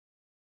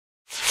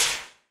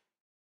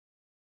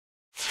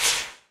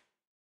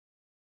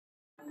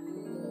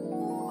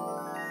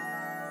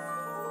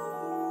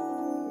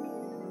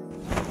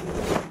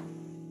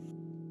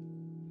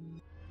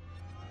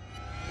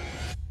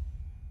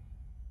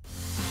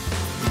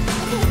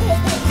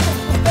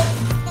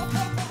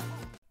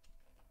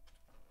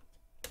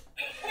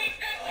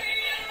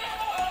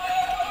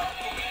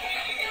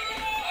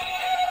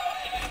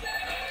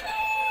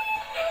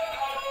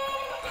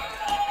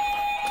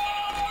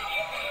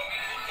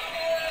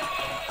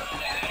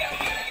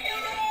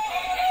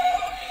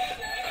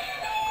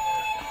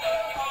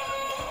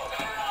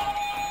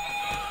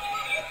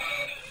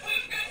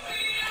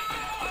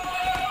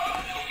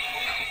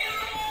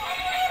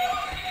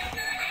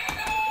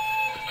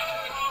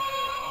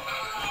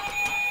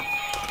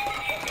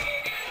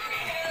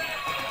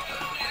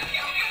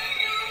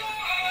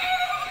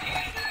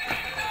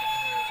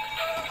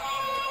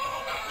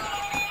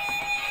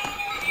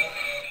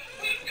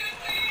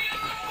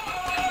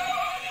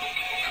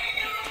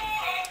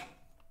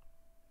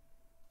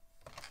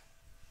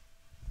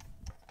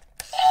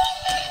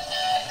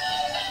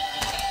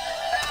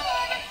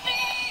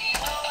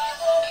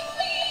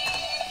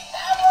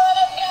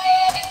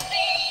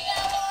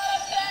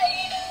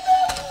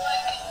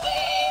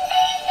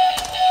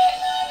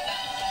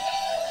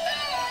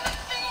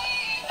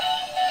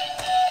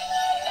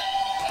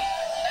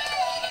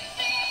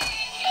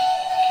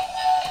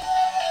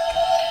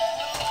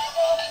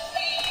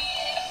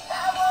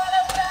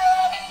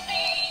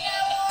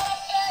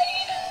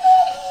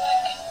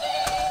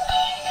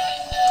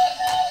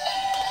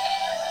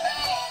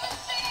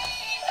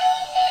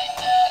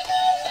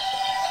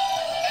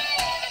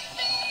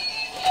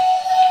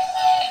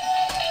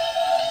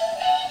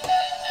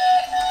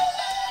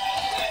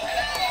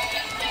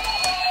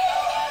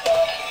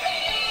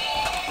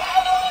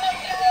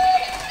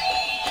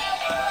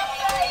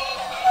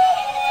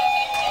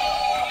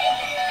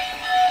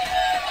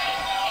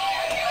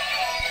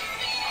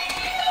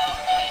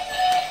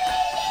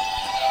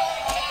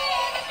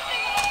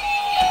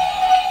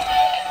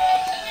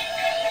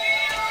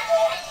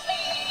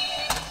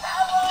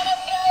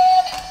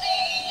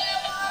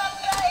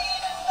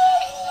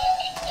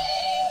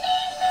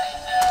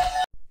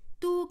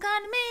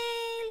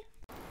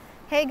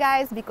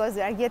guys, because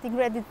we are getting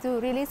ready to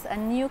release a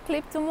new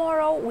clip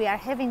tomorrow. We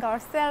are having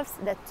ourselves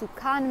the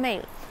toucan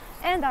male.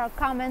 And our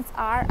comments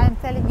are, I'm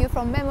telling you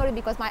from memory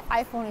because my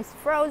iPhone is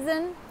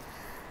frozen.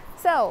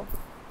 So,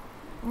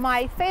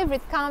 my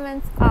favorite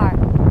comments are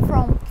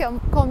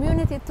from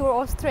Community Tour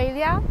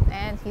Australia,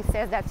 and he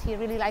says that he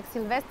really likes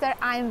Sylvester.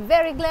 I'm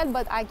very glad,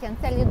 but I can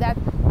tell you that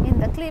in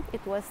the clip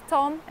it was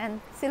Tom,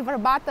 and Silver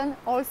Button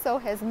also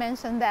has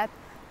mentioned that.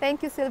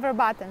 Thank you, Silver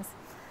Buttons.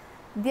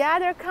 The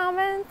other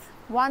comment,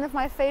 one of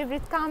my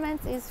favorite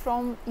comments, is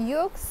from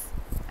Jux.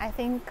 I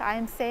think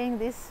I'm saying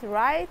this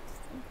right,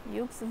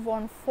 Jux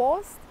von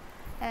Fost,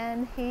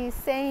 and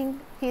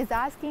he's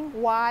asking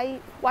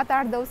what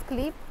are those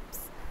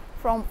clips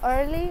from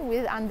early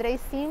with Andrei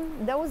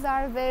Sim. Those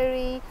are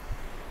very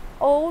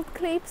old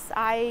clips.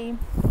 I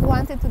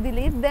wanted to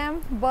delete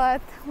them,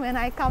 but when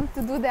I come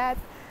to do that,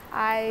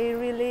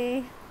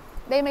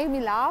 they made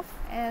me laugh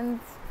and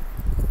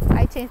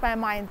I changed my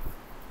mind.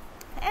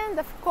 And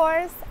of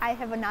course, I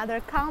have another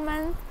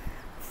comment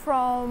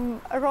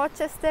from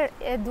Rochester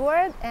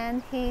Edward,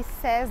 and he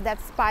says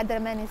that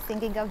Spider-Man is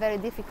singing a very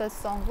difficult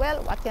song.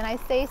 Well, what can I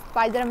say?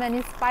 Spider-Man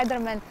is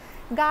Spider-Man.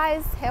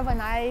 Guys, have a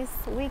nice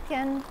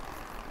weekend.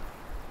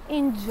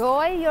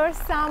 Enjoy your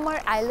summer.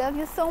 I love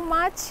you so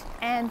much,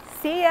 and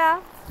see ya.